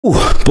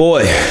Ooh,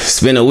 boy,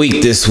 it's been a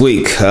week this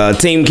week.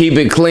 Team Keep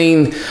It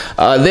Clean.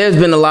 There's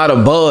been a lot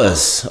of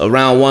buzz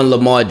around one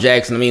Lamar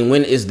Jackson. I mean,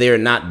 when is there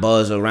not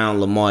buzz around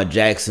Lamar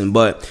Jackson?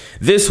 But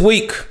this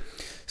week,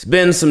 it's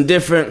been some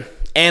different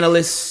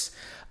analysts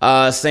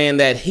saying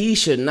that he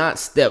should not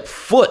step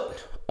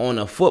foot on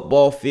a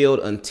football field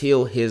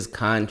until his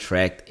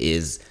contract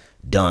is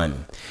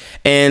done.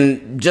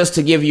 And just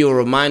to give you a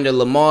reminder,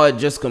 Lamar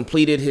just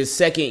completed his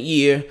second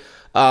year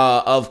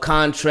of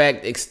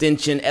contract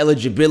extension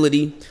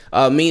eligibility,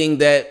 meaning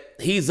that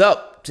he's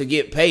up to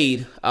get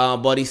paid,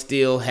 but he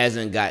still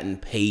hasn't gotten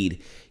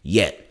paid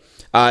yet.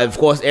 Of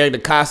course, Eric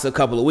DeCosta a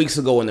couple of weeks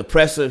ago in the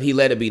presser, he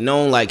let it be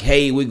known like,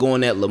 hey, we're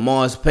going at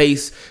Lamar's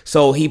pace.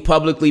 So he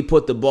publicly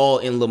put the ball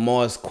in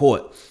Lamar's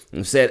court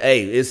and said,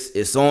 hey,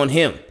 it's on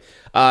him.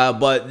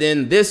 But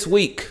then this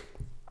week,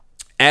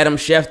 Adam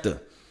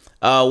Schefter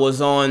was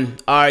on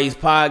Ari's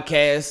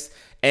podcast,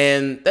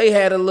 and they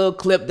had a little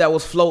clip that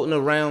was floating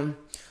around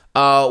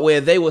where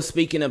they were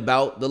speaking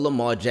about the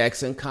Lamar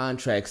Jackson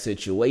contract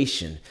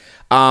situation.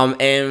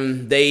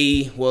 And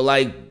they were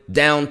like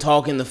down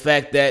talking the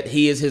fact that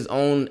he is his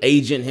own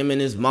agent, him and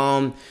his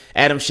mom.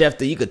 Adam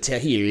Schefter, you could tell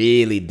he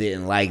really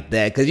didn't like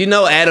that. Because you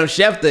know Adam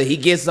Schefter, he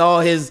gets all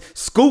his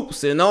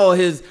scoops and all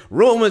his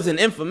rumors and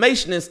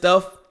information and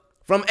stuff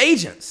from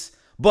agents.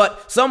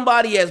 But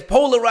somebody as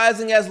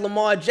polarizing as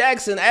Lamar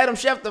Jackson, Adam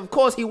Schefter, of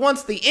course, he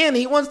wants the end.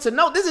 He wants to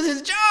know this is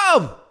his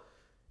job.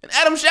 And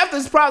Adam Schefter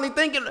is probably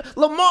thinking,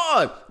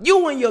 Lamar,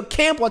 you and your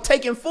camp are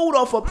taking food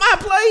off of my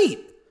plate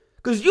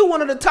because you're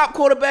one of the top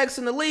quarterbacks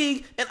in the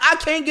league and I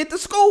can't get the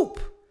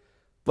scoop.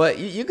 But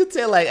you could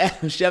tell like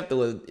Adam Schefter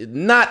was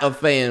not a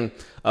fan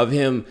of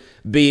him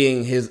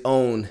being his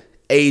own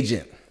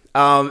agent.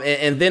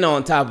 And then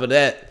on top of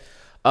that,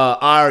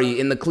 Ari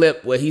in the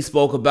clip where he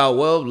spoke about,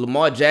 well,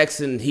 Lamar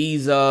Jackson, he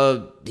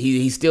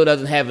still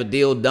doesn't have a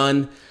deal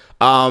done.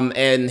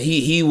 And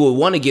he will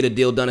want to get a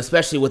deal done,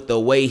 especially with the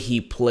way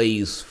he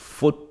plays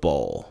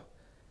football,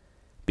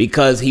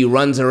 because he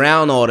runs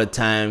around all the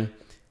time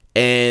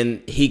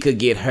and he could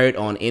get hurt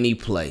on any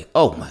play.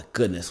 Oh my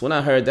goodness. When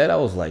I heard that, I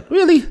was like,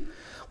 really?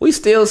 We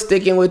still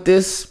sticking with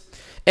this?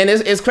 And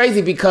it's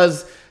crazy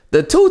because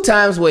the two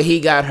times where he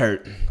got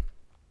hurt,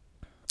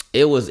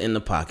 it was in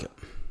the pocket.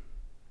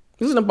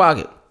 He was in the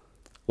pocket.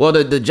 Well,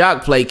 the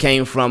jock play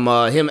came from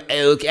him.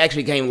 It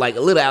actually came like a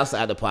little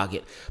outside the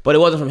pocket, but it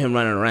wasn't from him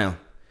running around.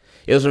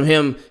 It was from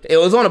him. It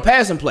was on a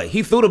passing play.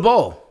 He threw the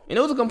ball, and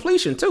it was a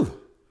completion too.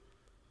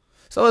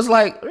 So it's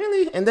like,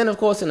 really? And then, of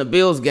course, in the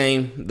Bills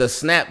game, the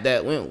snap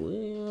that went,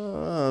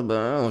 but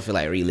I don't feel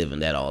like reliving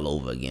that all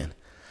over again.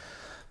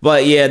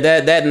 But yeah,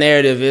 that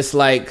narrative, it's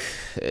like,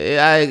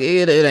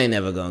 it ain't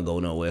never going to go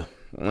nowhere.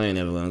 It ain't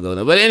never going to go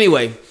nowhere. But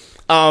anyway,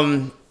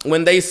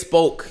 when they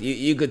spoke,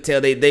 you could tell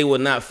they were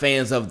not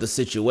fans of the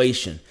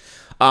situation.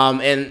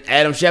 And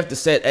Adam Schefter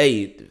said,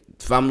 hey,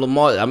 if I'm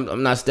Lamar,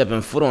 I'm not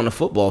stepping foot on the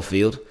football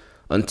field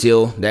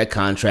until that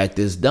contract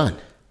is done.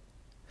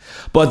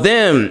 But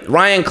then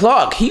Ryan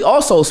Clark, he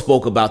also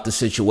spoke about the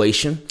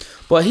situation,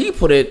 but he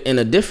put it in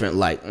a different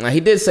light. Now, he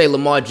did say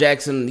Lamar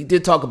Jackson, he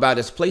did talk about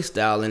his play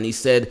style, and he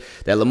said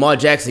that Lamar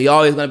Jackson, he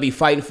always going to be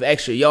fighting for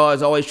extra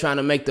yards, always trying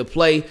to make the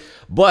play.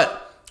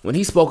 But when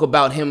he spoke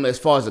about him as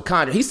far as the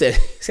contract, he said,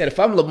 if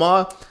I'm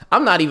Lamar,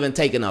 I'm not even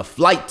taking a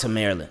flight to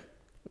Maryland.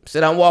 He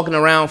said, I'm walking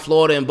around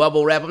Florida in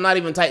bubble wrap. I'm not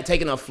even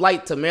taking a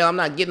flight to Maryland.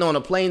 I'm not getting on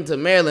a plane to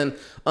Maryland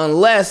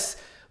unless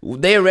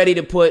they're ready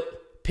to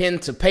put pen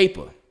to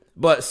paper.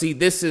 But see,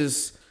 this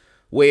is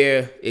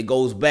where it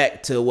goes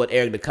back to what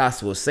Eric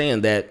DeCosta was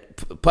saying,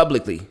 that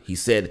publicly he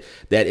said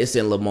that it's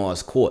in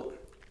Lamar's court.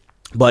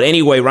 But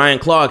anyway, Ryan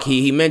Clark,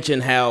 he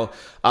mentioned how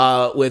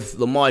with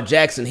Lamar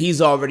Jackson, he's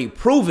already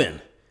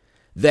proven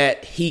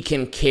that he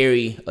can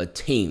carry a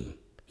team.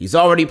 He's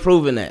already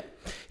proven that.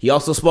 He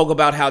also spoke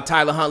about how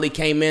Tyler Huntley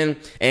came in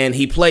and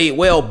he played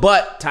well,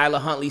 but Tyler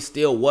Huntley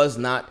still was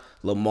not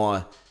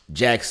Lamar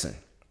Jackson.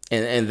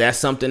 And that's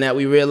something that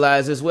we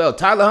realize as well.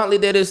 Tyler Huntley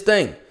did his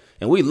thing.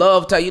 And we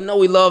love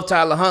we love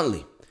Tyler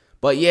Huntley.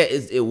 But yeah,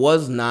 it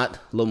was not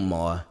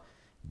Lamar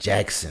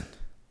Jackson.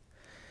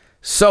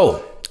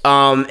 So,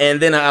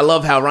 and then I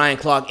love how Ryan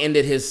Clark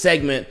ended his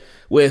segment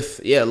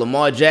with, yeah,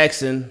 Lamar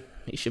Jackson,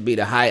 he should be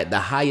the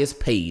highest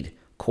paid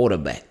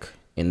quarterback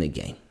in the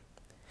game.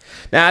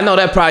 Now, I know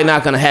that's probably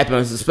not going to happen,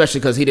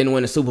 especially because he didn't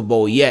win the Super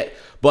Bowl yet.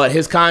 But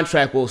his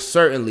contract will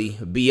certainly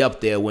be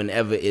up there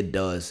whenever it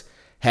does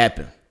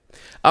happen.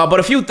 But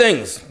a few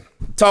things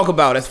to talk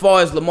about as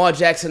far as Lamar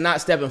Jackson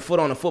not stepping foot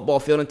on a football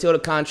field until the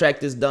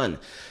contract is done.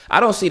 I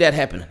don't see that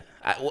happening.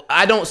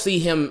 I don't see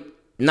him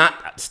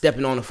not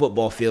stepping on the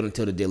football field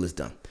until the deal is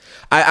done.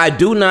 I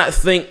do not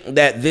think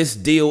that this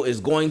deal is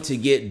going to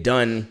get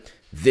done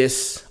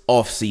this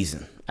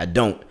offseason. I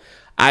don't.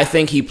 I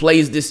think he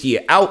plays this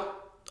year out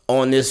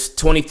on this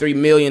 $23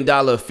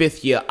 million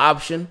fifth-year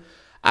option.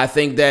 I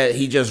think that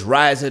he just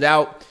rides it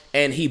out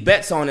and he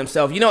bets on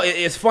himself. You know,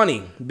 it's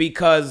funny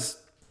because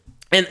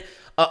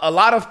a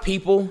lot of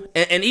people,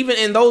 and even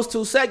in those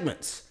two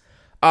segments,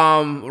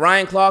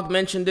 Ryan Clark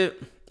mentioned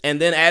it,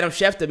 and then Adam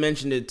Schefter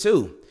mentioned it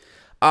too.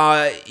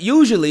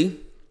 Usually,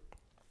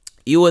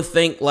 you would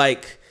think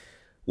like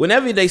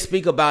whenever they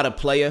speak about a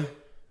player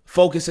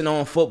focusing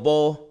on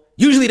football,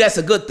 usually that's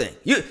a good thing.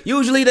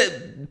 Usually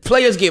the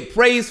players get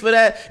praised for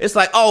that. It's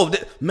like, oh,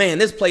 man,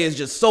 this player is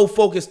just so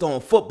focused on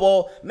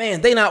football.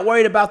 Man, they not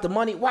worried about the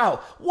money.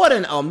 Wow, what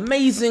an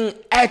amazing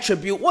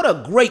attribute. What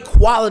a great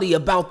quality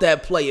about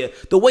that player.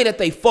 The way that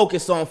they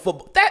focus on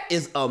football. That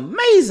is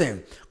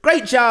amazing.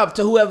 Great job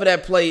to whoever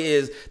that player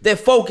is. Their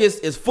focus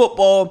is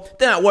football.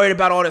 They're not worried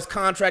about all this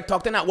contract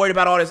talk. They're not worried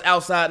about all this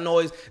outside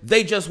noise.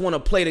 They just want to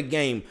play the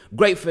game.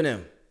 Great for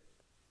them.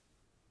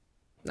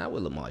 Not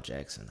with Lamar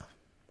Jackson, though.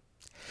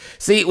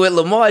 See, with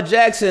Lamar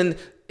Jackson,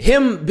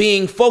 him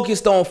being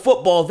focused on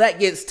football, that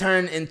gets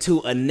turned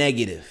into a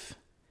negative.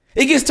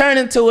 It gets turned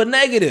into a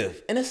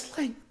negative. And it's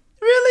like,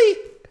 really?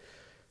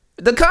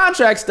 The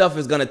contract stuff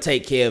is going to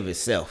take care of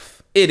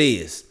itself. It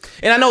is.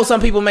 And I know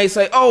some people may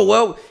say, oh,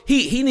 well,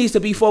 he needs to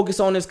be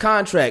focused on his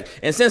contract.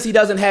 And since he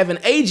doesn't have an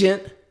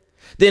agent,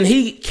 then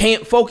he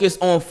can't focus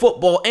on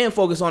football and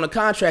focus on the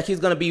contract. He's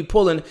going to be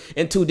pulling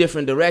in two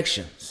different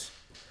directions.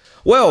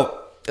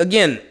 Well,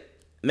 again,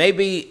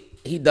 maybe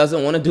he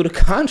doesn't want to do the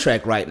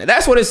contract right now.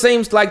 That's what it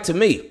seems like to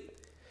me.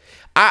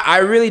 I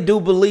really do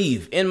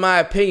believe, in my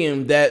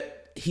opinion,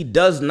 that he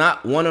does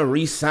not want to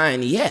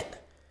re-sign yet.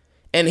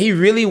 And he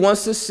really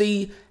wants to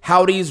see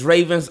how these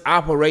Ravens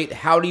operate,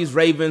 how these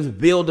Ravens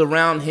build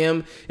around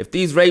him. If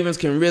these Ravens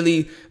can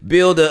really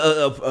build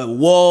a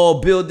wall,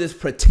 build this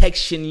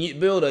protection,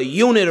 build a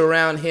unit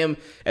around him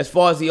as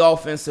far as the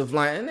offensive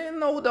line. And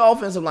no, the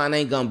offensive line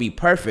ain't going to be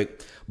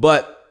perfect,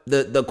 but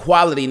the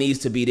quality needs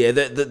to be there.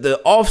 The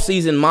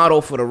offseason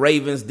model for the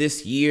Ravens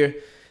this year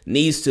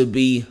needs to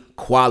be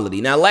quality.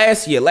 Now,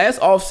 last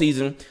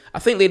offseason, I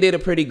think they did a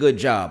pretty good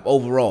job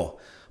overall.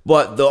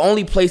 But the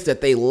only place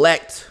that they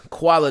lacked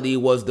quality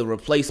was the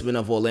replacement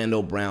of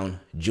Orlando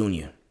Brown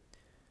Jr.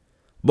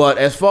 But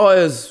as far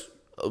as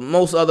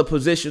most other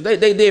positions,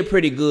 they did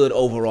pretty good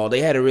overall.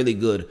 They had a really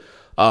good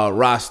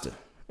roster.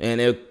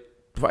 And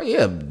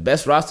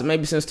best roster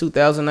maybe since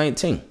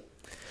 2019.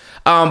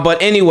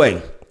 But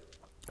anyway,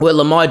 with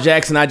Lamar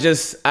Jackson,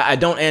 I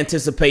don't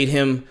anticipate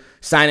him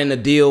signing a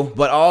deal,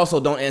 but I also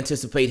don't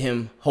anticipate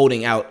him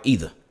holding out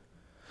either.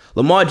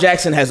 Lamar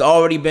Jackson has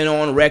already been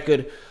on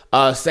record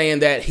saying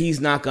that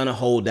he's not going to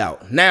hold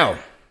out. Now,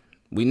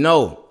 we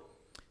know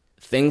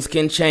things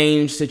can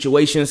change,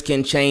 situations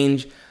can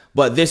change,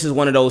 but this is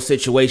one of those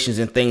situations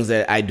and things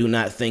that I do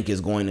not think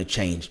is going to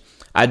change.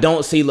 I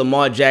don't see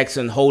Lamar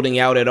Jackson holding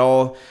out at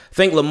all. I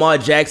think Lamar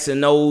Jackson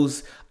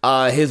knows,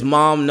 his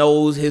mom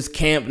knows, his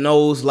camp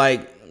knows,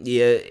 like,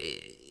 yeah,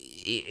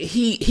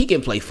 he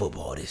can play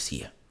football this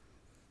year.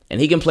 And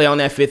he can play on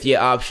that fifth-year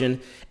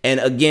option. And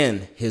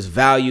again, his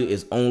value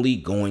is only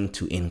going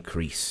to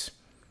increase.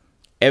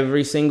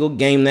 Every single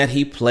game that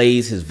he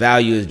plays, his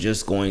value is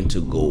just going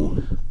to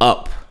go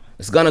up.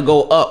 It's going to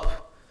go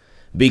up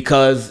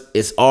because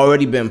it's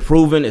already been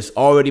proven, it's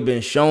already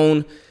been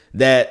shown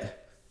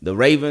that the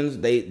Ravens,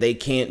 they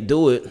can't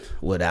do it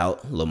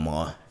without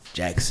Lamar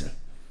Jackson.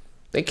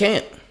 They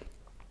can't.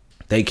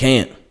 They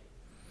can't.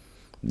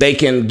 They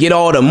can get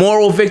all the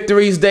moral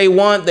victories they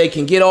want. They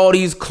can get all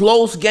these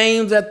close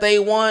games that they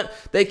want.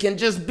 They can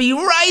just be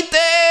right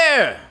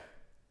there.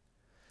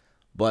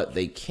 But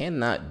they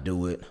cannot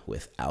do it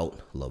without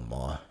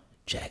Lamar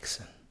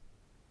Jackson.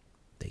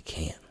 They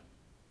can't.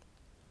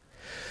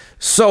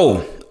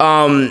 So,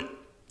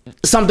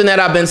 something that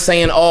I've been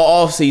saying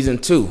all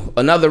offseason too.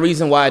 Another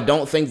reason why I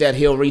don't think that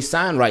he'll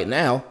re-sign right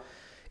now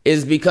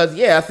is because,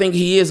 I think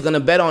he is going to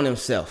bet on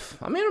himself.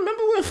 I mean,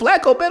 remember when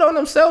Flacco bet on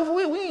himself?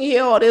 We didn't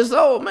hear all this.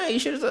 Oh, man, he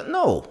should have said,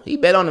 no. He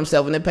bet on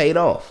himself and it paid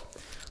off.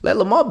 Let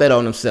Lamar bet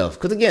on himself.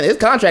 Because, again, his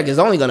contract is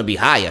only going to be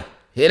higher.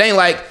 It ain't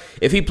like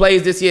if he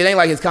plays this year, it ain't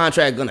like his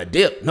contract going to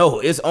dip. No,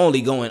 it's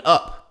only going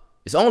up.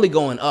 It's only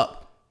going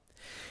up.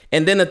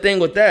 And then the thing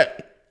with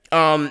that,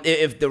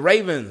 if the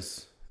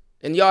Ravens,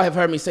 and y'all have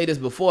heard me say this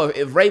before,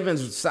 if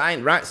Ravens sign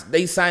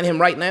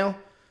him right now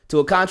to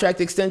a contract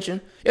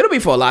extension, it'll be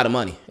for a lot of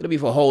money. It'll be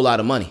for a whole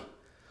lot of money.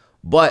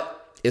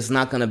 But it's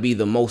not going to be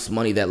the most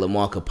money that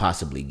Lamar could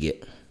possibly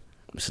get.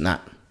 It's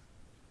not.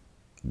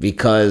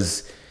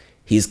 Because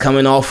he's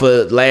coming off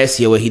of last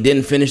year where he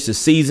didn't finish the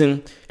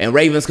season. And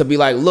Ravens could be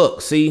like,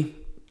 look, see,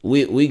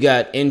 we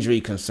got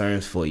injury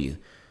concerns for you.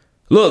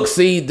 Look,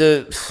 see,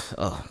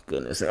 oh,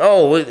 goodness.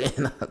 Oh,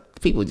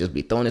 people just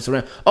be throwing this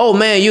around. Oh,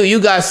 man, you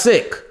got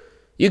sick.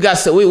 You got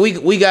sick.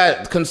 We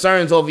got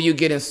concerns over you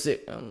getting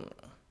sick.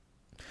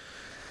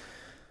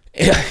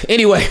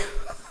 Anyway,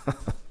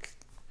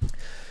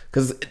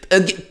 because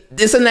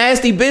it's a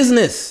nasty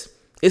business.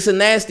 It's a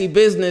nasty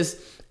business,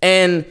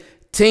 and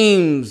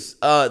teams,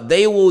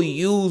 they will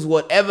use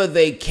whatever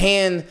they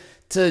can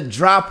to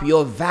drop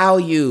your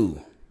value.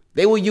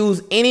 They will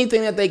use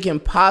anything that they can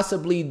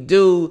possibly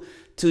do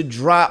to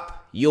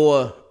drop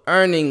your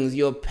earnings,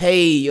 your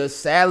pay, your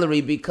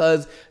salary,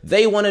 because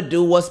they want to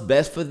do what's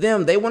best for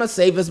them. They want to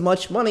save as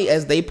much money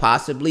as they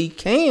possibly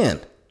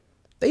can.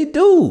 They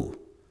do.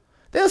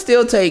 They'll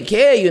still take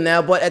care of you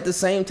now, but at the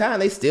same time,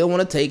 they still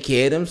want to take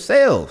care of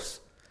themselves.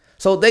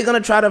 So they're gonna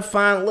try to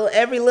find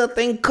every little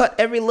thing, cut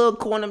every little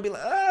corner, and be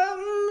like,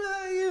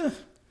 yeah.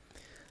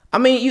 I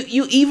mean,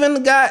 you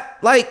even got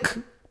like,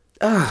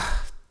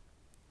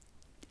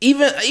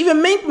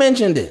 even Mink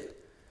mentioned it.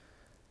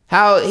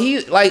 How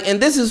he like,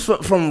 and this is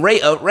from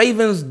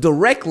Ravens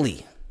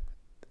directly.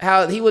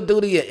 How he would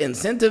do the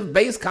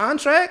incentive-based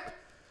contract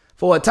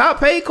for a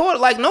top-paid quarter.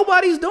 Like,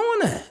 nobody's doing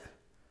that.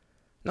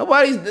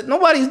 Nobody's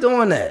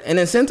doing that. An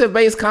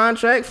incentive-based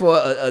contract for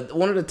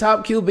one of the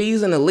top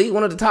QBs in the league,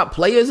 one of the top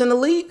players in the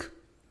league.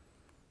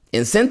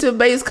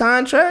 Incentive-based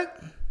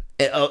contract,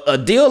 a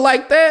deal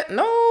like that.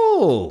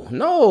 No.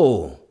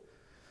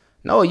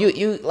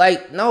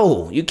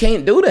 You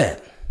can't do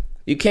that.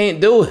 You can't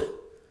do it.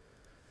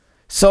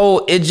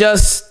 So it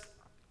just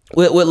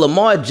with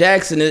Lamar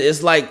Jackson,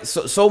 it's like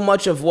so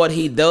much of what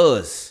he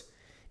does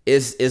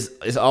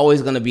is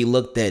always going to be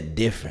looked at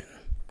different.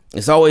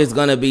 It's always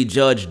going to be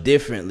judged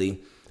differently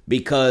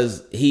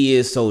because he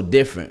is so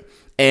different.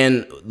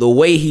 And the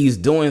way he's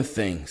doing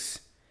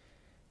things,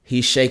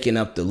 he's shaking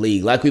up the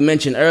league. Like we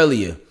mentioned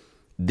earlier,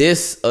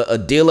 a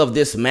deal of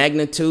this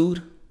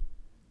magnitude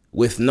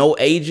with no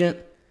agent,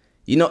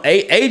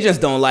 agents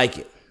don't like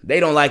it. They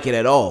don't like it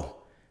at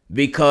all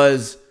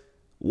because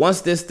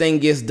once this thing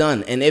gets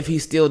done, and if he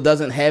still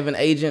doesn't have an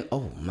agent,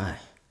 oh my,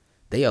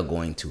 they are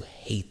going to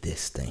hate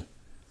this thing.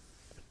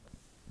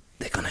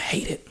 They're going to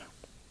hate it.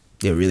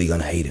 They're really going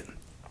to hate it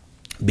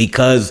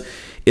because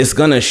it's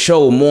going to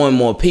show more and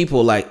more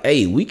people like,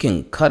 hey, we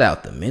can cut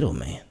out the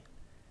middleman.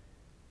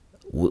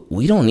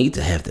 We don't need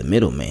to have the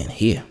middleman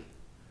here.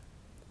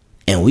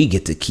 And we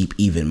get to keep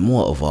even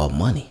more of our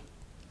money.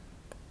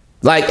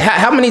 Like,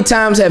 how many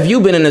times have you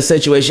been in a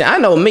situation? I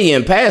know me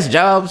in past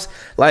jobs,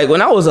 like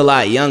when I was a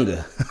lot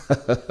younger,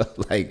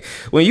 like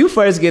when you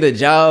first get a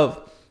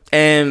job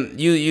and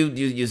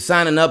you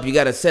signing up, you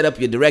got to set up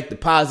your direct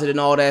deposit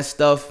and all that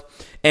stuff.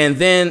 And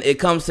then it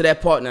comes to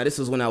that part. Now, this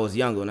was when I was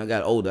younger. When I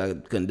got older, I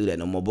couldn't do that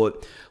no more.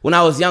 But when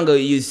I was younger,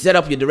 you set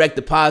up your direct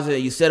deposit.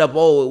 You set up,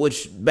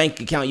 which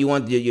bank account you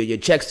want your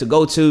checks to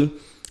go to.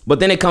 But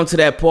then it comes to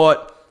that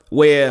part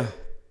where,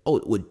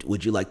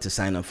 would you like to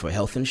sign up for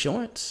health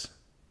insurance?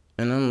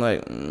 And I'm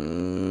like,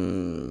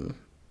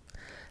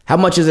 how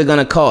much is it going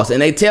to cost?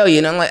 And they tell you,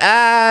 and I'm like,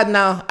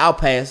 no, I'll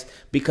pass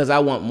because I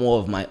want more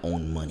of my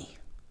own money.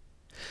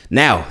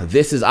 Now,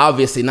 this is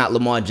obviously not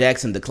Lamar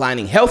Jackson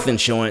declining health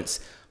insurance,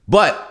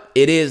 but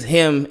it is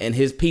him and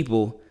his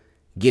people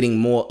getting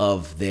more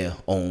of their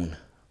own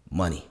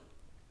money.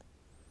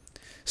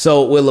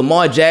 So with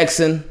Lamar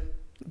Jackson,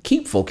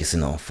 keep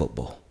focusing on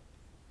football.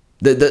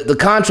 The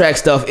contract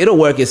stuff, it'll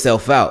work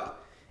itself out.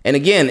 And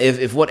again,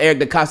 if what Eric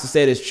DeCosta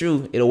said is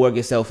true, it'll work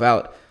itself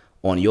out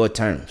on your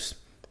terms.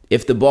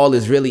 If the ball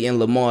is really in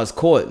Lamar's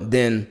court,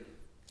 then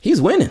he's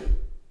winning.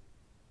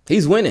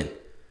 He's winning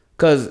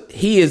because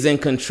he is in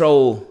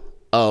control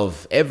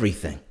of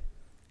everything.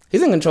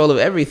 He's in control of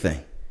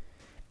everything.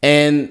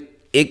 And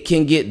it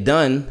can get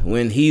done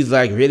when he's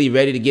like really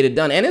ready to get it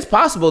done. And it's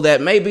possible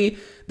that maybe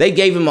they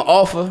gave him an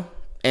offer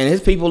and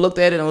his people looked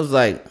at it and was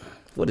like,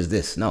 what is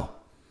this? No,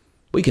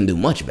 we can do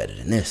much better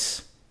than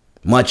this.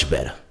 Much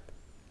better.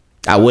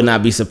 I would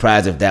not be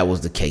surprised if that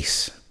was the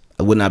case.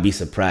 I would not be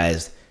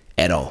surprised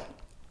at all.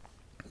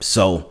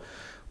 So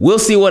we'll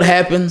see what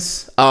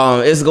happens.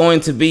 It's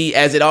going to be,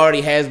 as it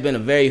already has been, a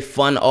very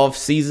fun off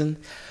season.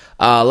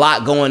 A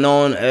lot going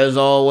on as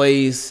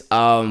always.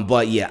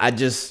 But yeah, I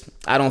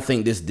don't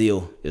think this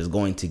deal is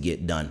going to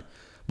get done.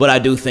 But I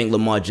do think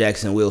Lamar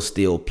Jackson will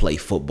still play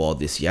football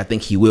this year. I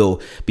think he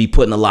will be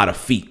putting a lot of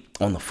feet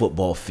on the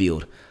football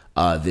field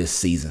this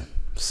season.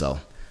 So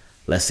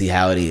let's see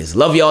how it is.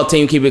 Love y'all,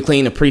 team. Keep it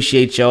clean.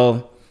 Appreciate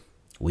y'all.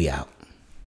 We out.